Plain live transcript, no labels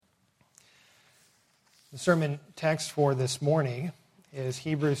The sermon text for this morning is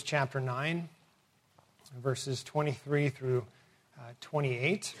Hebrews chapter 9, verses 23 through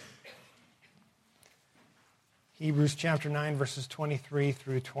 28. Hebrews chapter 9, verses 23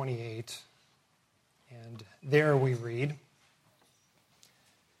 through 28. And there we read,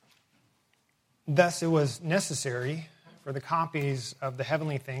 "Thus it was necessary for the copies of the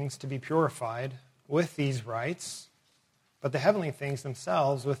heavenly things to be purified with these rites, but the heavenly things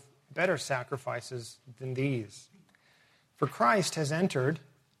themselves with better sacrifices than these. For Christ has entered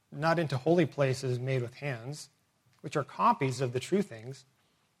not into holy places made with hands, which are copies of the true things,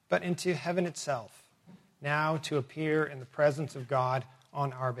 but into heaven itself, now to appear in the presence of God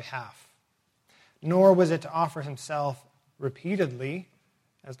on our behalf. Nor was it to offer himself repeatedly,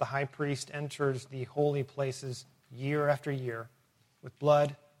 as the high priest enters the holy places year after year, with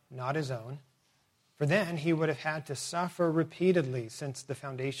blood not his own, for then he would have had to suffer repeatedly since the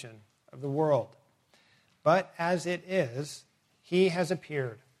foundation of the world. But as it is, he has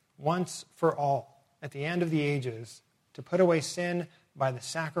appeared once for all at the end of the ages to put away sin by the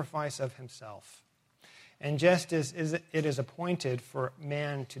sacrifice of himself. And just as it is appointed for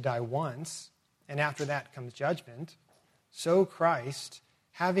man to die once, and after that comes judgment, so Christ,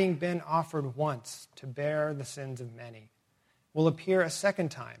 having been offered once to bear the sins of many, will appear a second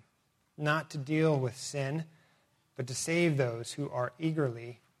time, not to deal with sin, but to save those who are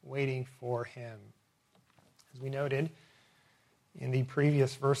eagerly waiting for him." As we noted in the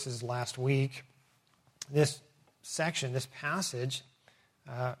previous verses last week, this section, this passage,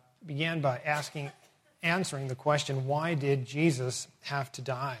 began by answering the question, why did Jesus have to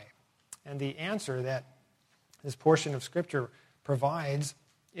die? And the answer that this portion of Scripture provides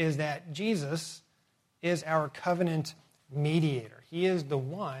is that Jesus is our covenant mediator. He is the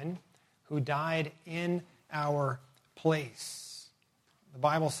one who died in our place. The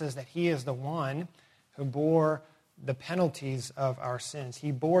Bible says that he is the one who bore the penalties of our sins.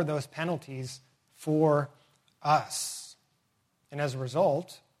 He bore those penalties for us. And as a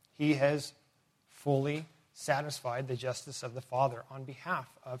result, he has fully satisfied the justice of the Father on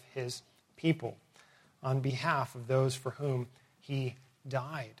behalf of his people, on behalf of those for whom he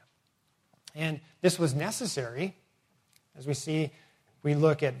died. And this was necessary, as we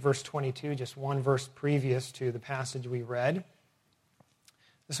look at verse 22, just one verse previous to the passage we read.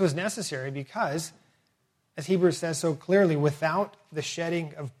 This was necessary because, as Hebrews says so clearly, without the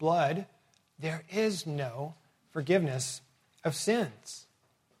shedding of blood, there is no forgiveness of sins.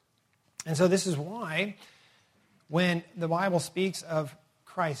 And so this is why, when the Bible speaks of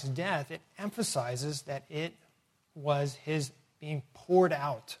Christ's death, it emphasizes that it was his being poured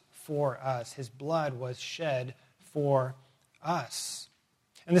out for us. His blood was shed for us.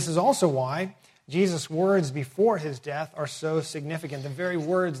 And this is also why Jesus' words before his death are so significant, the very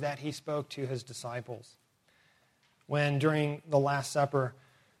words that he spoke to his disciples. When during the Last Supper,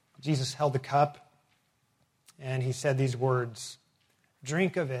 Jesus held the cup and he said these words,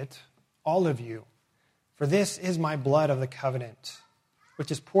 "Drink of it, all of you, for this is my blood of the covenant,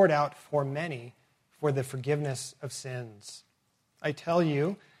 which is poured out for many for the forgiveness of sins. I tell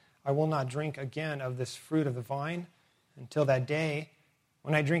you, I will not drink again of this fruit of the vine until that day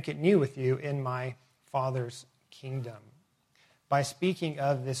when I drink it new with you in my Father's kingdom." By speaking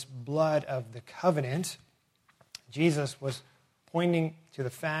of this blood of the covenant, Jesus was pointing to the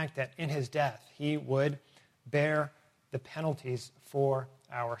fact that in his death, he would bear the penalties for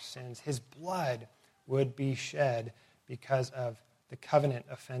our sins. His blood would be shed because of the covenant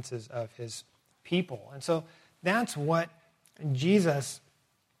offenses of his people. And so that's why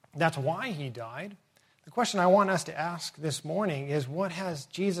he died. The question I want us to ask this morning is, what has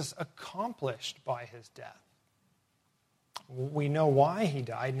Jesus accomplished by his death? We know why he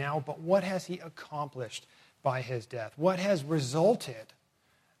died now, but what has he accomplished by his death? What has resulted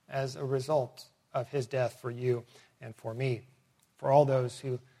as a result of his death for you and for me, for all those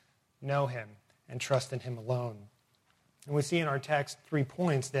who know him and trust in him alone? And we see in our text 3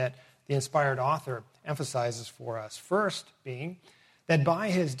 points that the inspired author emphasizes for us. First being that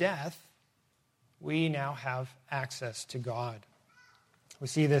by his death, we now have access to God. We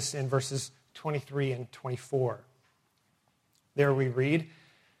see this in verses 23 and 24. There we read,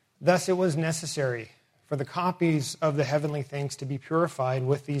 "Thus it was necessary for the copies of the heavenly things to be purified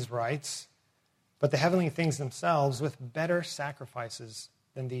with these rites, but the heavenly things themselves with better sacrifices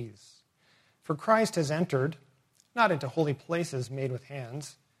than these. For Christ has entered, not into holy places made with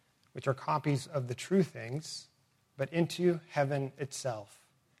hands, which are copies of the true things, but into heaven itself,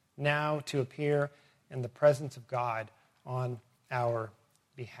 now to appear in the presence of God on our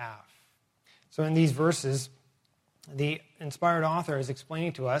behalf." So in these verses, the inspired author is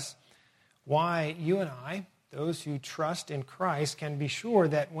explaining to us why you and I, those who trust in Christ, can be sure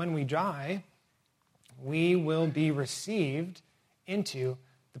that when we die, we will be received into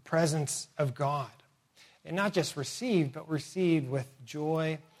the presence of God. And not just received, but received with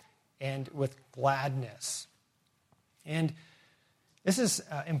joy and with gladness. And this is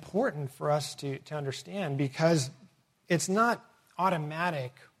important for us to understand, because it's not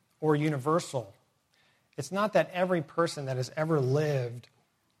automatic or universal. It's not that every person that has ever lived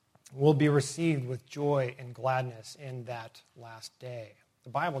will be received with joy and gladness in that last day. The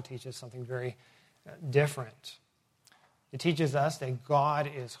Bible teaches something very different. It teaches us that God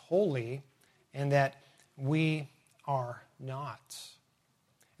is holy and that we are not.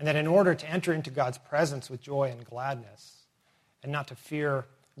 And that in order to enter into God's presence with joy and gladness and not to fear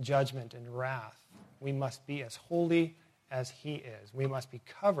judgment and wrath, we must be as holy as He is. We must be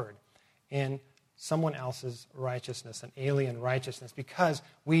covered in someone else's righteousness, an alien righteousness, because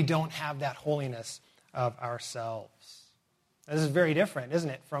we don't have that holiness of ourselves. This is very different, isn't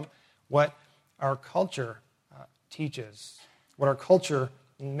it, from what our culture teaches, what our culture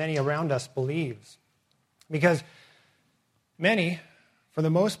and many around us believes. Because many, for the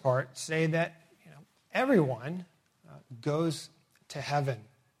most part, say that everyone goes to heaven.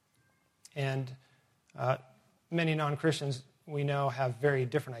 And many non-Christians, we know, have very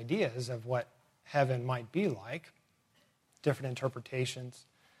different ideas of what heaven might be like, different interpretations,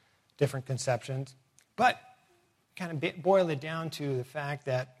 different conceptions. But kind of boil it down to the fact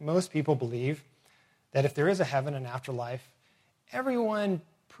that most people believe that if there is a heaven and afterlife, everyone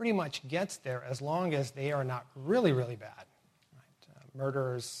pretty much gets there as long as they are not really, really bad. Right?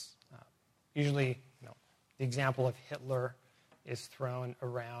 Murderers, usually, the example of Hitler is thrown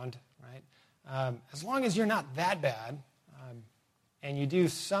around, right? As long as you're not that bad, and you do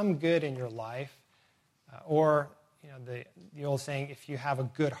some good in your life, or the old saying, if you have a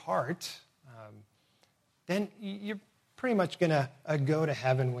good heart, then you're pretty much going to go to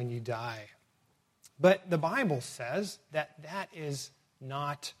heaven when you die. But the Bible says that that is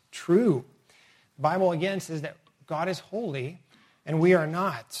not true. The Bible again says that God is holy and we are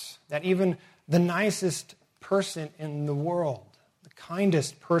not. That even the nicest person in the world, the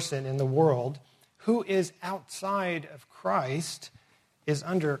kindest person in the world, who is outside of Christ, is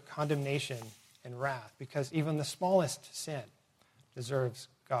under condemnation and wrath, because even the smallest sin deserves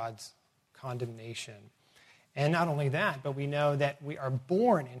God's condemnation. And not only that, but we know that we are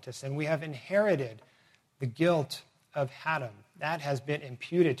born into sin. We have inherited the guilt of Adam. That has been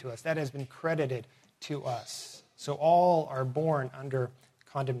imputed to us. That has been credited to us. So all are born under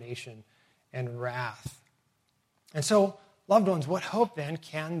condemnation and wrath. And so, loved ones, what hope then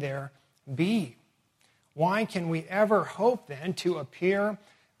can there be? Why can we ever hope then to appear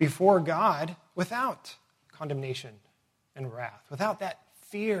before God without condemnation and wrath, without that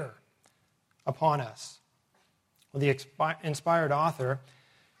fear upon us? Well, the inspired author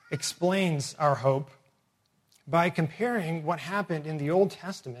explains our hope by comparing what happened in the Old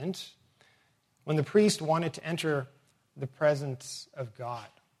Testament when the priest wanted to enter the presence of God.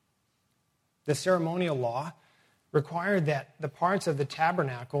 The ceremonial law required that the parts of the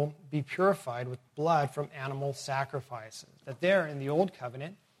tabernacle be purified with blood from animal sacrifices. That there in the Old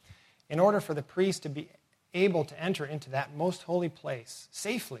Covenant, in order for the priest to be able to enter into that most holy place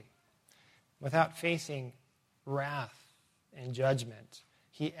safely, without facing wrath and judgment,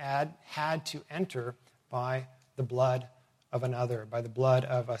 he had to enter by the blood of another, by the blood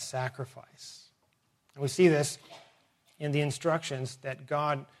of a sacrifice. And we see this in the instructions that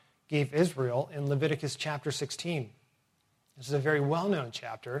God gave Israel in Leviticus chapter 16. This is a very well-known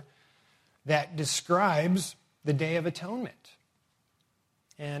chapter that describes the Day of Atonement.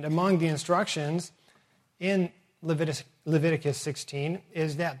 And among the instructions in Leviticus 16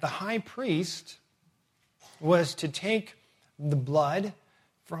 is that the high priest was to take the blood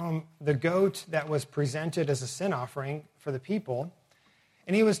from the goat that was presented as a sin offering for the people,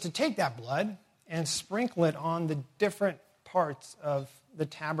 and he was to take that blood and sprinkle it on the different parts of the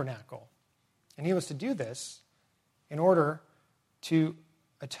tabernacle. And he was to do this in order to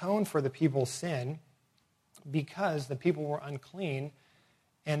atone for the people's sin, because the people were unclean,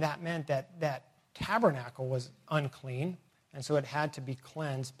 and that meant that that tabernacle was unclean, and so it had to be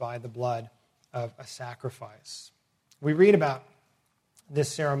cleansed by the blood of a sacrifice. We read about this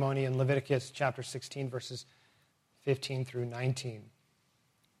ceremony in Leviticus chapter 16, verses 15 through 19.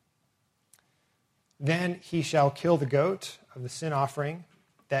 Then he shall kill the goat of the sin offering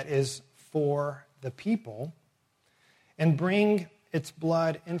that is for the people, and bring its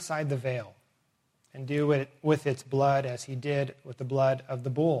blood inside the veil, and do it with its blood as he did with the blood of the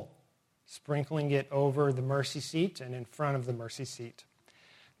bull, sprinkling it over the mercy seat and in front of the mercy seat.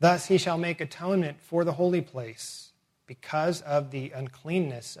 Thus he shall make atonement for the holy place because of the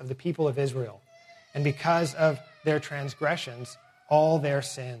uncleanness of the people of Israel, and because of their transgressions, all their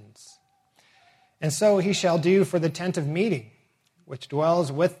sins. And so he shall do for the tent of meeting, which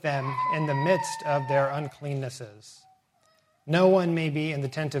dwells with them in the midst of their uncleannesses. No one may be in the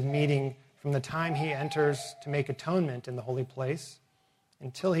tent of meeting from the time he enters to make atonement in the holy place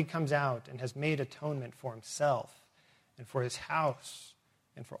until he comes out and has made atonement for himself and for his house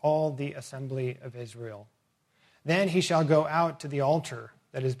and for all the assembly of Israel. Then he shall go out to the altar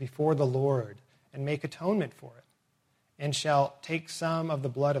that is before the Lord and make atonement for it, and shall take some of the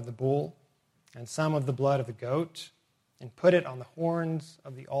blood of the bull and some of the blood of the goat, and put it on the horns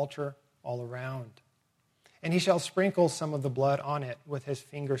of the altar all around. And he shall sprinkle some of the blood on it with his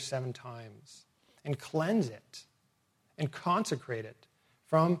finger 7 times, and cleanse it, and consecrate it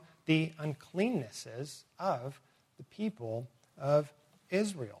from the uncleannesses of the people of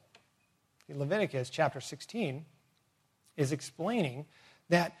Israel. Leviticus chapter 16 is explaining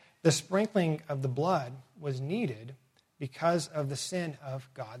that the sprinkling of the blood was needed because of the sin of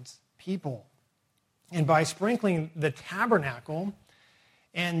God's people. And by sprinkling the tabernacle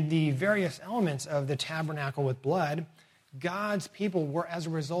and the various elements of the tabernacle with blood, God's people were as a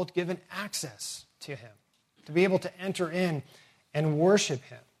result given access to him, to be able to enter in and worship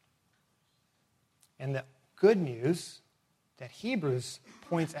him. And the good news that Hebrews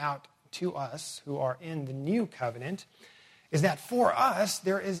points out to us who are in the new covenant is that for us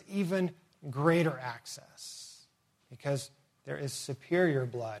there is even greater access, because there is superior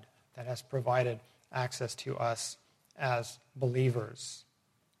blood that has provided access to us as believers.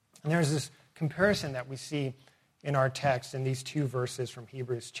 And there's this comparison that we see in our text in these 2 verses from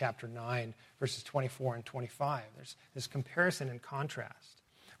Hebrews chapter 9, verses 24 and 25. There's this comparison and contrast.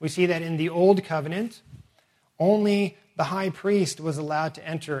 We see that in the old covenant, only the high priest was allowed to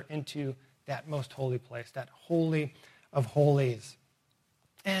enter into that most holy place, that holy of holies.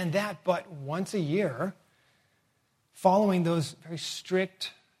 And that but once a year, following those very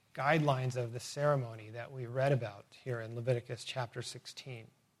strict guidelines of the ceremony that we read about here in Leviticus chapter 16.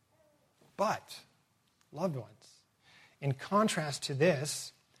 But, loved ones, in contrast to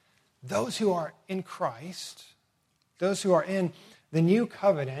this, those who are in Christ, those who are in the new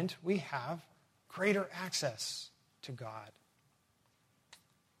covenant, we have greater access to God.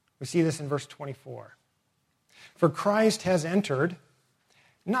 We see this in verse 24. For Christ has entered,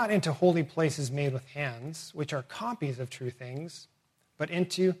 not into holy places made with hands, which are copies of true things, but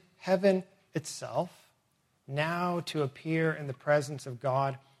into heaven itself, now to appear in the presence of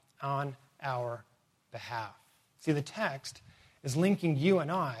God on our behalf. See, the text is linking you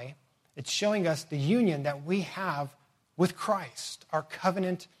and I. It's showing us the union that we have with Christ, our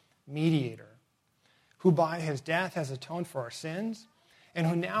covenant mediator, who by his death has atoned for our sins, and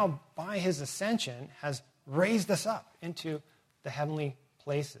who now by his ascension has raised us up into the heavenly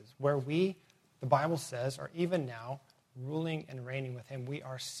places, where we, the Bible says, are even now ruling and reigning with him. We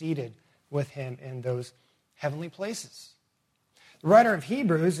are seated with him in those heavenly places. The writer of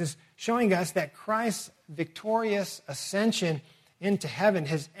Hebrews is showing us that Christ's victorious ascension into heaven,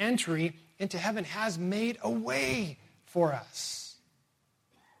 his entry into heaven, has made a way for us.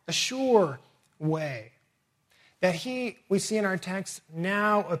 A sure way. That he, we see in our text,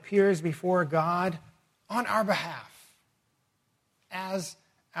 now appears before God on our behalf as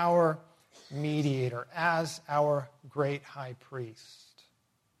our mediator, as our great high priest.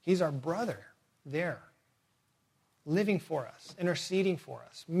 He's our brother there, living for us, interceding for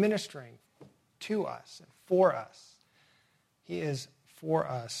us, ministering to us and for us. He is for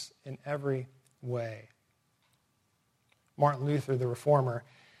us in every way. Martin Luther, the reformer,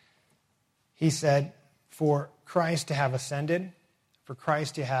 he said, for Christ to have ascended, for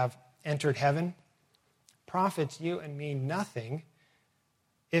Christ to have entered heaven, profits you and me nothing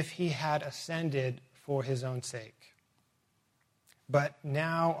if he had ascended for his own sake. But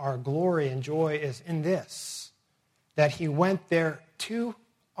now our glory and joy is in this, that he went there to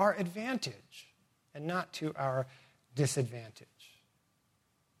our advantage and not to our disadvantage.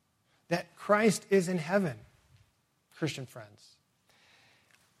 That Christ is in heaven, Christian friends.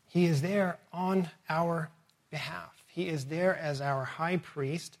 He is there on our behalf. He is there as our high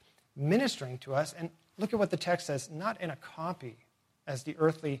priest ministering to us. And look at what the text says, not in a copy as the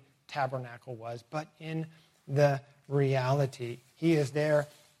earthly tabernacle was, but in the reality. He is there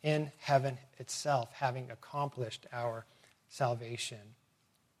in heaven itself, having accomplished our salvation.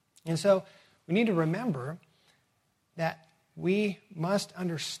 And so we need to remember that we must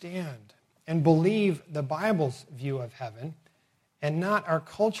understand and believe the Bible's view of heaven and not our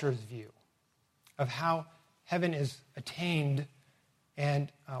culture's view of how heaven is attained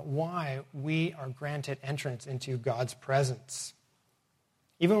and why we are granted entrance into God's presence.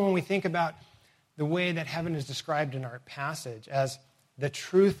 Even when we think about the way that heaven is described in our passage as the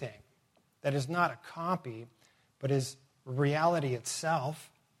true thing, that is not a copy, but is reality itself,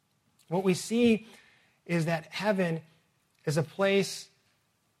 what we see is that heaven is a place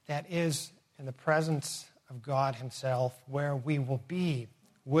that is in the presence of God himself, where we will be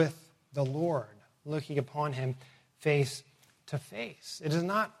with the Lord, looking upon him face to face. It is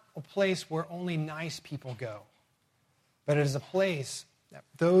not a place where only nice people go, but it is a place that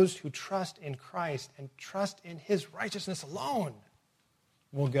those who trust in Christ and trust in his righteousness alone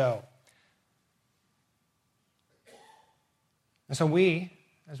will go. And so we,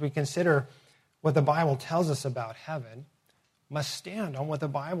 as we consider what the Bible tells us about heaven, must stand on what the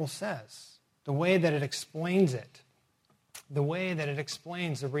Bible says, the way that it explains it, the way that it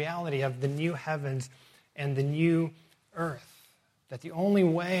explains the reality of the new heavens and the new earth, that the only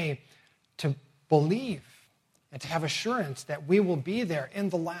way to believe and to have assurance that we will be there in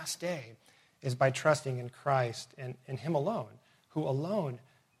the last day is by trusting in Christ and in him alone, who alone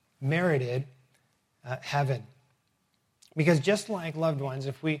merited heaven. Because just like loved ones,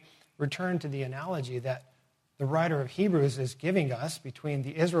 if we return to the analogy that the writer of Hebrews is giving us between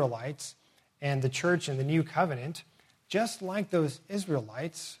the Israelites and the church in the new covenant, just like those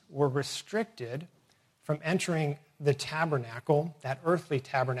Israelites were restricted from entering the tabernacle, that earthly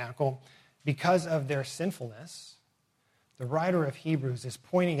tabernacle, because of their sinfulness, the writer of Hebrews is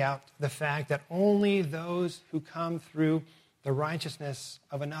pointing out the fact that only those who come through the righteousness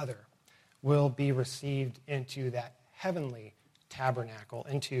of another will be received into that heavenly tabernacle,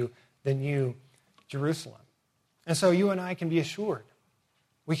 into the new Jerusalem. And so you and I can be assured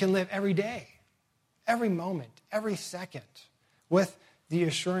we can live every day, every moment, every second with the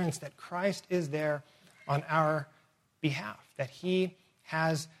assurance that Christ is there on our behalf, that he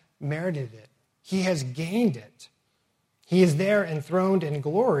has merited it. He has gained it. He is there enthroned in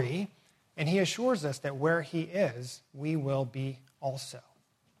glory, and he assures us that where he is, we will be also.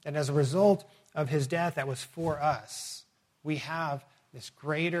 And as a result of his death that was for us, we have this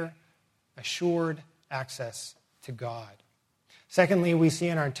greater assured access to God. Secondly, we see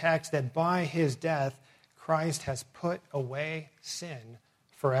in our text that by his death, Christ has put away sin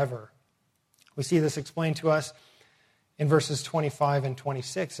forever. We see this explained to us in verses 25 and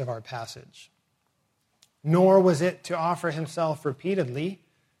 26 of our passage. Nor was it to offer himself repeatedly,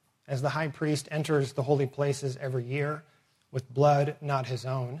 as the high priest enters the holy places every year, with blood not his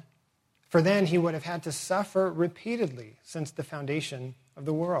own. For then he would have had to suffer repeatedly since the foundation of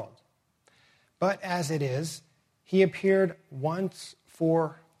the world. But as it is, he appeared once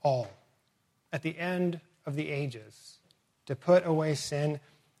for all, at the end of the ages, to put away sin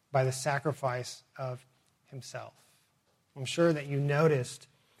by the sacrifice of himself. I'm sure that you noticed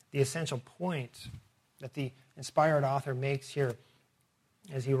the essential point that the inspired author makes here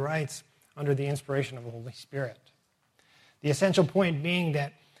as he writes under the inspiration of the Holy Spirit. The essential point being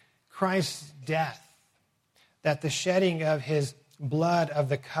that Christ's death, that the shedding of his blood of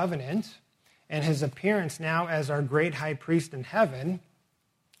the covenant and his appearance now as our great high priest in heaven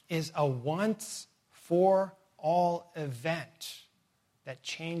is a once-for-all event that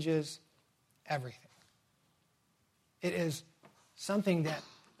changes everything. It is something that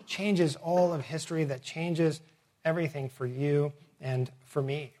changes all of history, that changes everything for you and for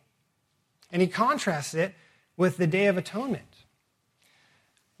me. And he contrasts it with the Day of Atonement.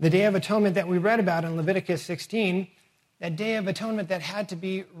 The Day of Atonement that we read about in Leviticus 16, that Day of Atonement that had to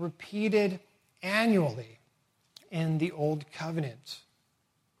be repeated annually in the Old Covenant.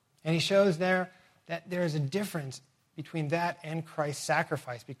 And he shows there that there is a difference between that and Christ's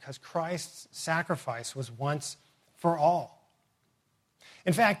sacrifice, because Christ's sacrifice was once for all.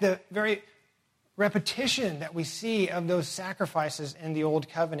 In fact, the very repetition that we see of those sacrifices in the Old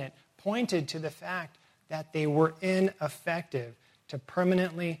Covenant pointed to the fact that they were ineffective to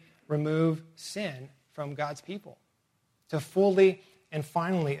permanently remove sin from God's people, to fully and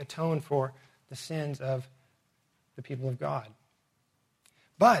finally atone for the sins of the people of God.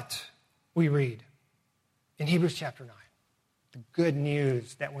 But we read in Hebrews chapter 9, the good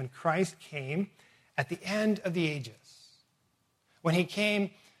news that when Christ came at the end of the ages, when he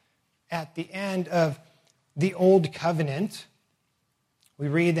came at the end of the Old Covenant, we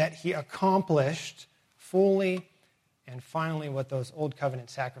read that he accomplished fully and finally what those Old Covenant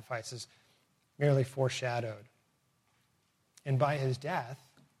sacrifices merely foreshadowed. And by his death,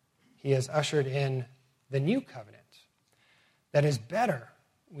 he has ushered in the new covenant that is better,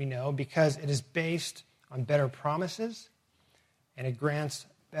 we know, because it is based on better promises and it grants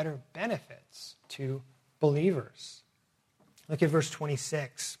better benefits to believers. Look at verse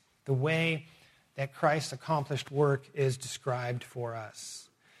 26. The way that Christ's accomplished work is described for us.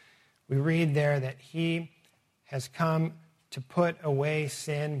 We read there that he has come to put away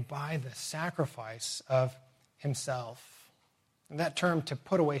sin by the sacrifice of himself. And that term, to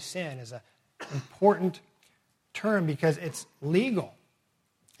put away sin, is an important term because it's legal.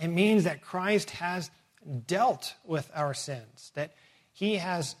 It means that Christ has dealt with our sins, that he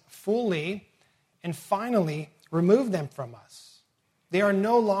has fully and finally removed them from us. They are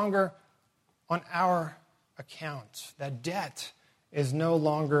no longer on our account. That debt is no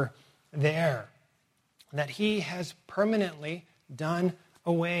longer there. That he has permanently done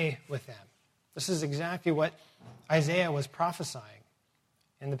away with them. This is exactly what Isaiah was prophesying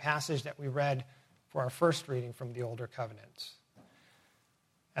in the passage that we read for our first reading from the Older Covenant.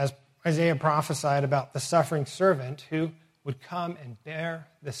 As Isaiah prophesied about the suffering servant who would come and bear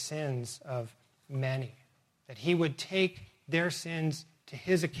the sins of many, that he would take their sins to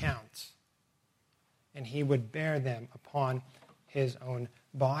his account and he would bear them upon his own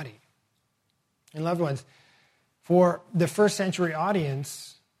body. And loved ones, for the first century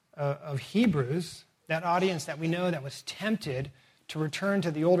audience of Hebrews, that audience that we know that was tempted to return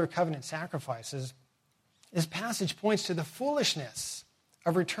to the older covenant sacrifices, this passage points to the foolishness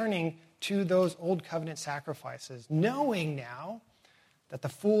of returning to those old covenant sacrifices, knowing now that the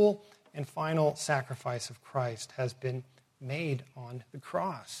full and final sacrifice of Christ has been made on the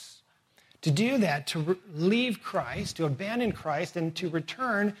cross. To do that, to leave Christ, to abandon Christ, and to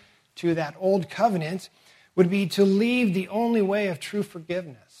return to that old covenant would be to leave the only way of true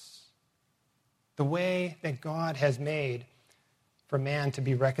forgiveness, the way that God has made for man to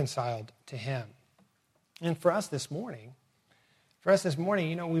be reconciled to him. And for us this morning,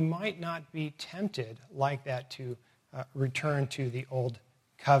 we might not be tempted like that to return to the old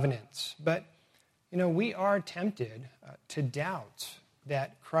covenants. But, we are tempted to doubt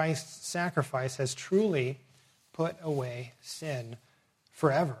that Christ's sacrifice has truly put away sin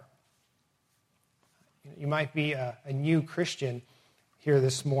forever. You might be a new Christian here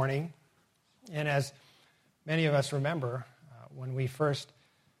this morning. And as many of us remember, when we first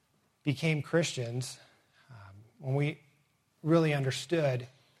became Christians, when we really understood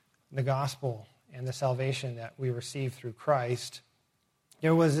the gospel and the salvation that we received through Christ,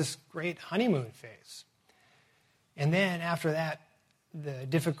 there was this great honeymoon phase. And then after that, the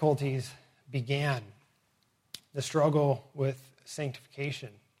difficulties began. The struggle with sanctification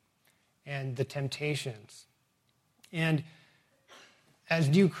and the temptations. And as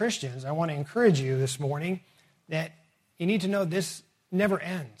new Christians, I want to encourage you this morning that you need to know this never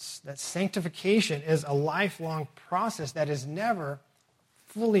ends. That sanctification is a lifelong process that is never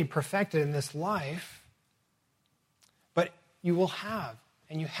fully perfected in this life. But you will have,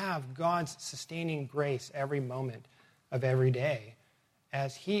 and you have, God's sustaining grace every moment of every day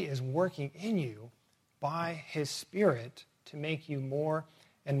as he is working in you by his Spirit to make you more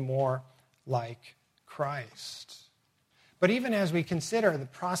and more like Christ. But even as we consider the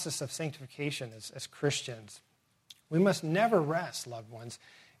process of sanctification as Christians, we must never rest, loved ones,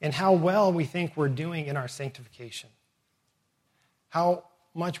 in how well we think we're doing in our sanctification, how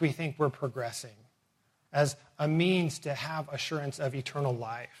much we think we're progressing as a means to have assurance of eternal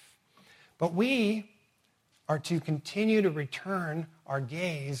life. But we are to continue to return our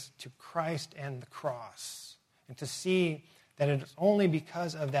gaze to Christ and the cross and to see that it is only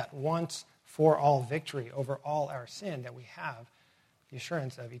because of that once-for-all victory over all our sin that we have the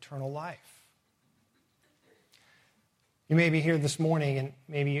assurance of eternal life. You may be here this morning and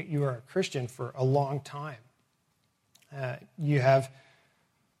maybe you are a Christian for a long time. You have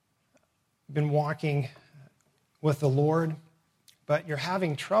been walking with the Lord, but you're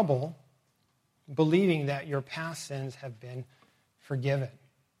having trouble believing that your past sins have been forgiven.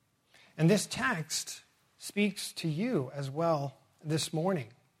 And this text speaks to you as well this morning.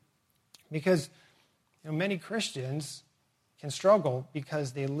 Because many Christians can struggle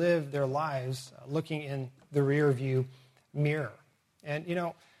because they live their lives looking in the rear view mirror.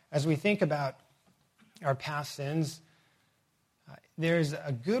 And, as we think about our past sins, there's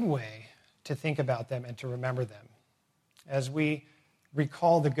a good way to think about them and to remember them as we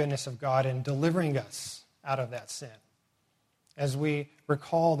recall the goodness of God in delivering us out of that sin, as we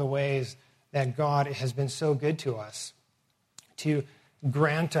recall the ways that God has been so good to us, to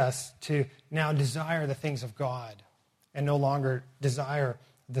grant us to now desire the things of God and no longer desire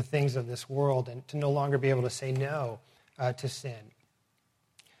the things of this world, and to no longer be able to say no to sin.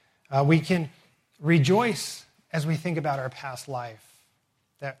 We can rejoice as we think about our past life,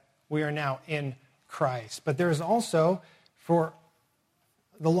 that we are now in Christ. But there is also, for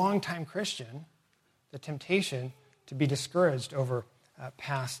the longtime Christian, the temptation to be discouraged over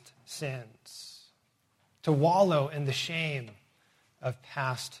past sins, to wallow in the shame of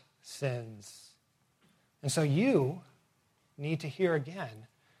past sins. And so you need to hear again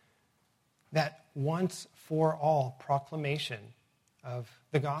that once for all proclamation of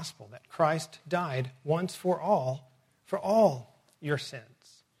the gospel, that Christ died once for all your sins.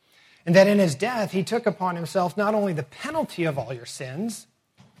 And that in his death, he took upon himself not only the penalty of all your sins,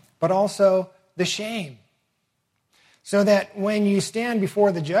 but also the shame. So that when you stand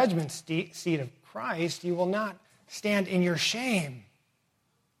before the judgment seat of Christ, you will not stand in your shame,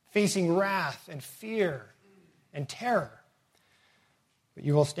 facing wrath and fear and terror. But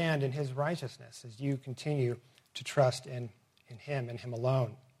you will stand in his righteousness as you continue to trust in him and him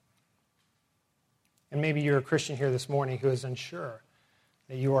alone. And maybe you're a Christian here this morning who is unsure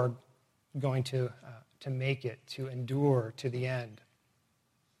that you are going to make it, to endure to the end.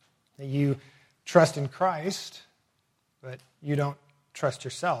 That you trust in Christ, but you don't trust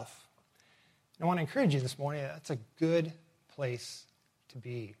yourself. And I want to encourage you this morning that that's a good place to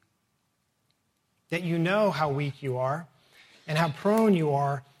be. That you know how weak you are and how prone you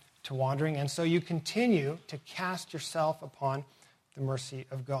are to wandering, and so you continue to cast yourself upon the mercy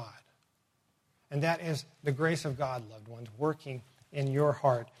of God. And that is the grace of God, loved ones, working in your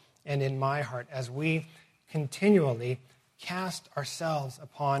heart and in my heart as we continually cast ourselves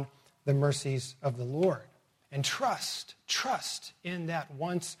upon the mercies of the Lord and trust in that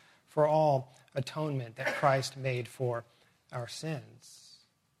once for all atonement that Christ made for our sins.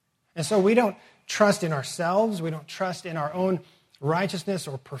 And so we don't trust in ourselves, we don't trust in our own righteousness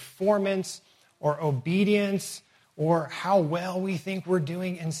or performance or obedience or how well we think we're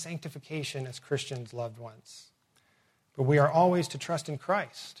doing in sanctification as Christians, loved ones. But we are always to trust in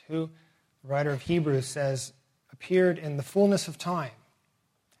Christ, who, the writer of Hebrews says, appeared in the fullness of time,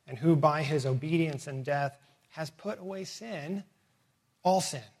 and who by his obedience and death has put away sin, all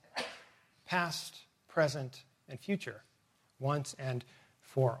sin, past, present, and future, once and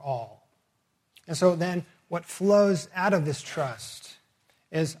for all. And so then what flows out of this trust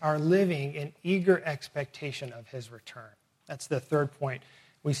is our living in eager expectation of his return. That's the third point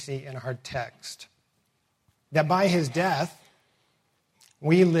we see in our text. That by his death,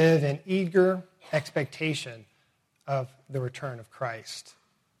 we live in eager expectation of the return of Christ.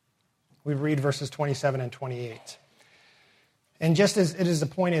 We read verses 27 and 28. And just as it is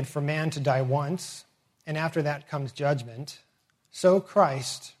appointed for man to die once, and after that comes judgment, so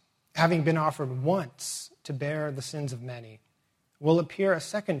Christ, having been offered once to bear the sins of many, will appear a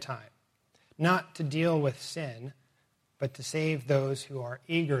second time, not to deal with sin, but to save those who are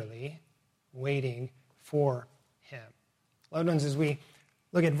eagerly waiting for him. Loved ones, as we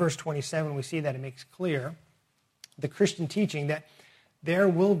look at verse 27, we see that it makes clear the Christian teaching that there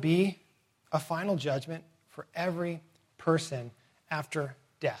will be a final judgment for every person after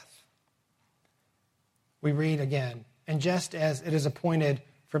death. We read again, and just as it is appointed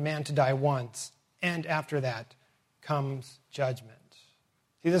for man to die once, and after that comes judgment.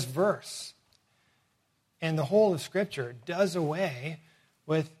 See, this verse and the whole of Scripture does away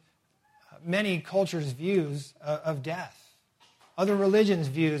with many cultures' views of death, other religions'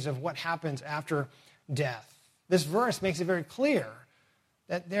 views of what happens after death. This verse makes it very clear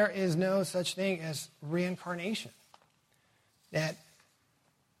that there is no such thing as reincarnation. That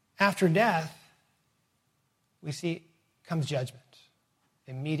after death, we see comes judgment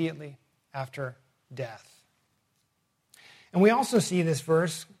immediately after death. And we also see this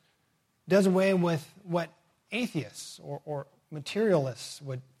verse does away with what atheists or materialists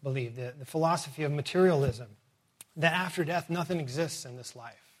would believe, the philosophy of materialism, that after death nothing exists in this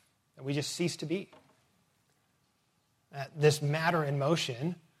life, that we just cease to be. That this matter in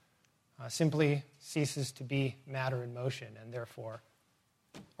motion simply ceases to be matter in motion, and therefore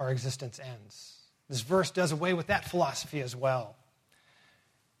our existence ends. This verse does away with that philosophy as well.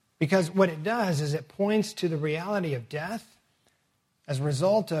 Because what it does is it points to the reality of death as a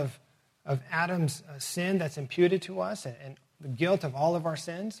result of Adam's sin that's imputed to us and the guilt of all of our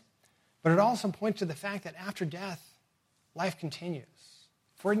sins. But it also points to the fact that after death, life continues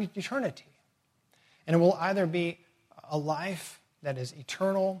for an eternity. And it will either be a life that is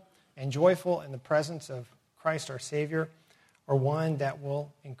eternal and joyful in the presence of Christ our Savior, or one that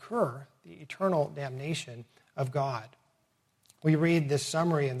will incur the eternal damnation of God. We read this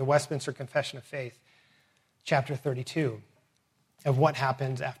summary in the Westminster Confession of Faith, chapter 32, of what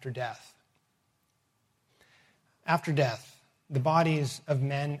happens after death. After death, the bodies of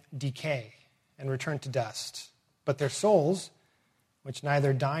men decay and return to dust, but their souls, which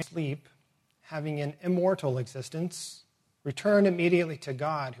neither die nor sleep, having an immortal existence, return immediately to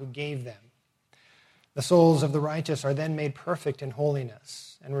God who gave them. The souls of the righteous are then made perfect in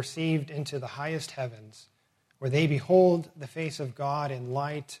holiness and received into the highest heavens, where they behold the face of God in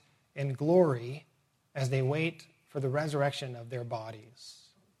light and glory as they wait for the resurrection of their bodies.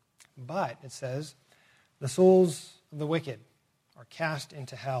 But, it says, the souls of the wicked are cast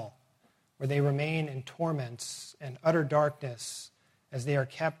into hell, where they remain in torments and utter darkness as they are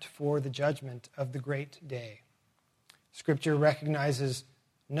kept for the judgment of the great day. Scripture recognizes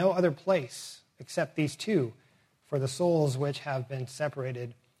no other place except these two for the souls which have been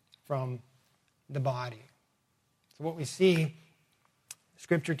separated from the body. So what we see,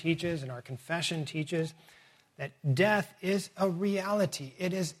 Scripture teaches and our confession teaches, that death is a reality.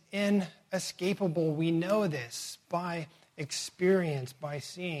 It is inescapable. We know this by experience, by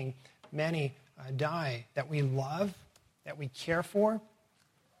seeing many die that we love, that we care for.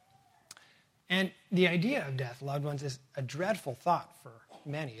 And the idea of death, loved ones, is a dreadful thought for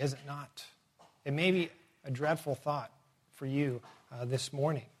many, is it not? It may be a dreadful thought for you this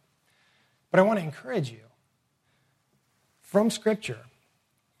morning. But I want to encourage you from Scripture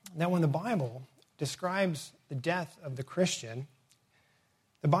that when the Bible describes the death of the Christian,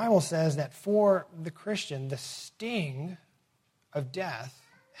 the Bible says that for the Christian, the sting of death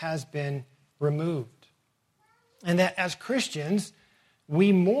has been removed. And that as Christians,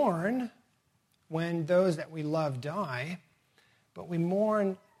 we mourn when those that we love die, but we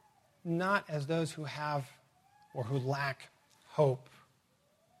mourn not as those who have or who lack hope.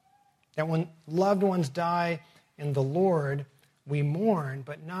 That when loved ones die in the Lord, we mourn,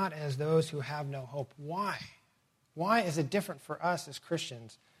 but not as those who have no hope. Why? Why is it different for us as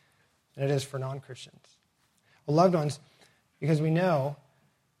Christians than it is for non-Christians? Well, loved ones, because we know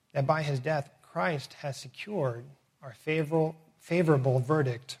that by his death, Christ has secured our favorable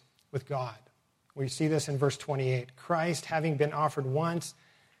verdict with God. We see this in verse 28. Christ, having been offered once,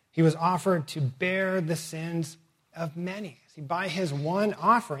 he was offered to bear the sins of many. See, by his one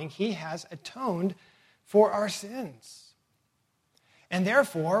offering, he has atoned for our sins. And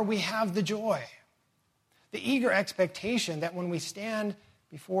therefore, we have the joy, the eager expectation that when we stand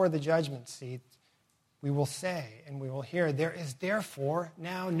before the judgment seat, we will say and we will hear, there is therefore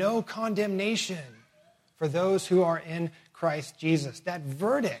now no condemnation for those who are in Christ Jesus. That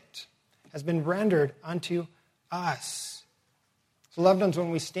verdict has been rendered unto us. So, loved ones,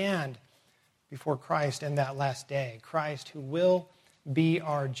 when we stand before Christ in that last day, Christ who will be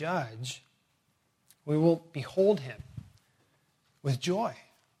our judge, we will behold him with joy,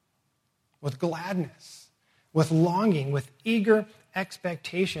 with gladness, with longing, with eager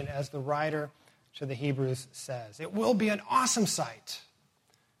expectation, as the writer to the Hebrews says. It will be an awesome sight,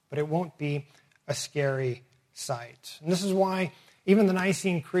 but it won't be a scary sight. And this is why even the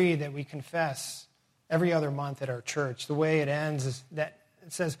Nicene Creed that we confess every other month at our church, the way it ends is that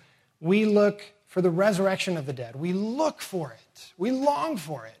it says, we look for the resurrection of the dead. We look for it. We long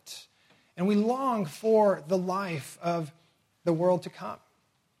for it. And we long for the life of the world to come.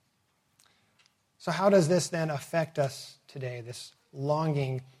 So how does this then affect us today, this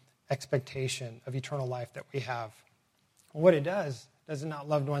longing expectation of eternal life that we have? What it does it not,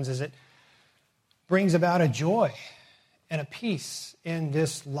 loved ones, is it brings about a joy and a peace in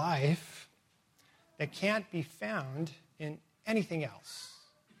this life that can't be found in anything else.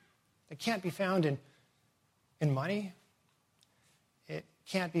 It can't be found in money. It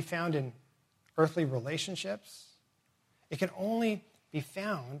can't be found in earthly relationships. It can only be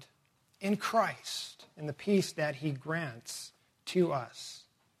found in Christ, in the peace that he grants to us,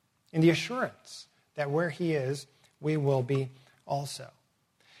 in the assurance that where he is, we will be also.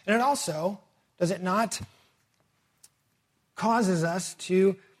 And it also, does it not, causes us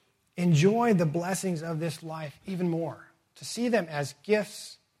to enjoy the blessings of this life even more, to see them as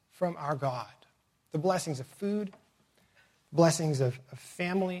gifts from our God. The blessings of food, blessings of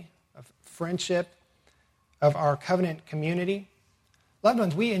family, of friendship, of our covenant community. Loved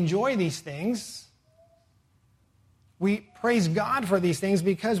ones, we enjoy these things. We praise God for these things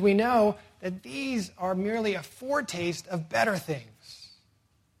because we know that these are merely a foretaste of better things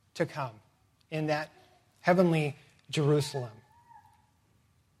to come in that heavenly Jerusalem.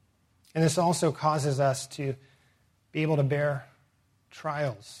 And this also causes us to be able to bear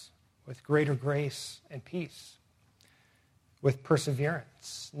trials with greater grace and peace, with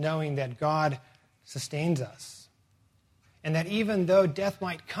perseverance, knowing that God sustains us, and that even though death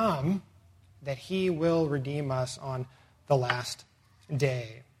might come, that he will redeem us on the last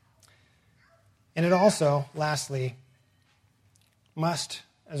day. And it also, lastly, must,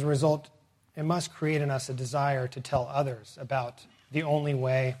 as a result, it must create in us a desire to tell others about the only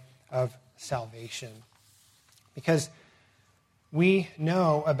way of salvation. Because we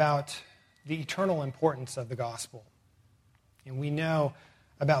know about the eternal importance of the gospel. And we know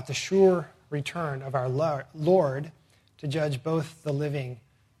about the sure return of our Lord to judge both the living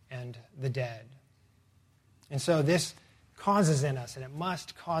and the dead. And so this causes in us, and it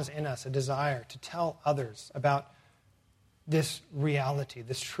must cause in us, a desire to tell others about this reality,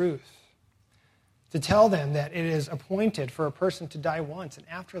 this truth. To tell them that it is appointed for a person to die once, and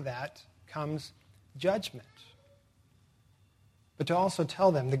after that comes judgment. But to also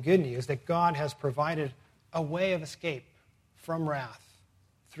tell them the good news that God has provided a way of escape from wrath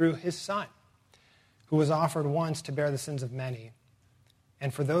through his Son, who was offered once to bear the sins of many.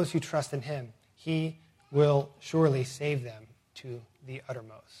 And for those who trust in him, he will surely save them to the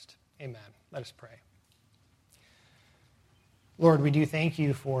uttermost. Amen. Let us pray. Lord, we do thank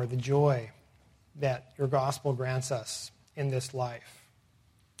you for the joy that your gospel grants us in this life,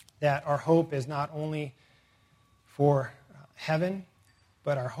 that our hope is not only for heaven,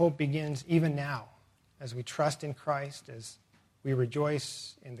 but our hope begins even now as we trust in Christ, as we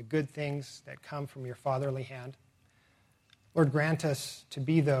rejoice in the good things that come from your fatherly hand. Lord, grant us to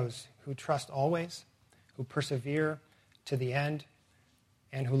be those who trust always, who persevere to the end,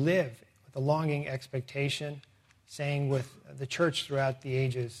 and who live with a longing expectation, saying with the church throughout the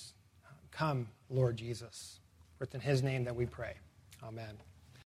ages, "Come, Lord Jesus." For it's in his name that we pray. Amen.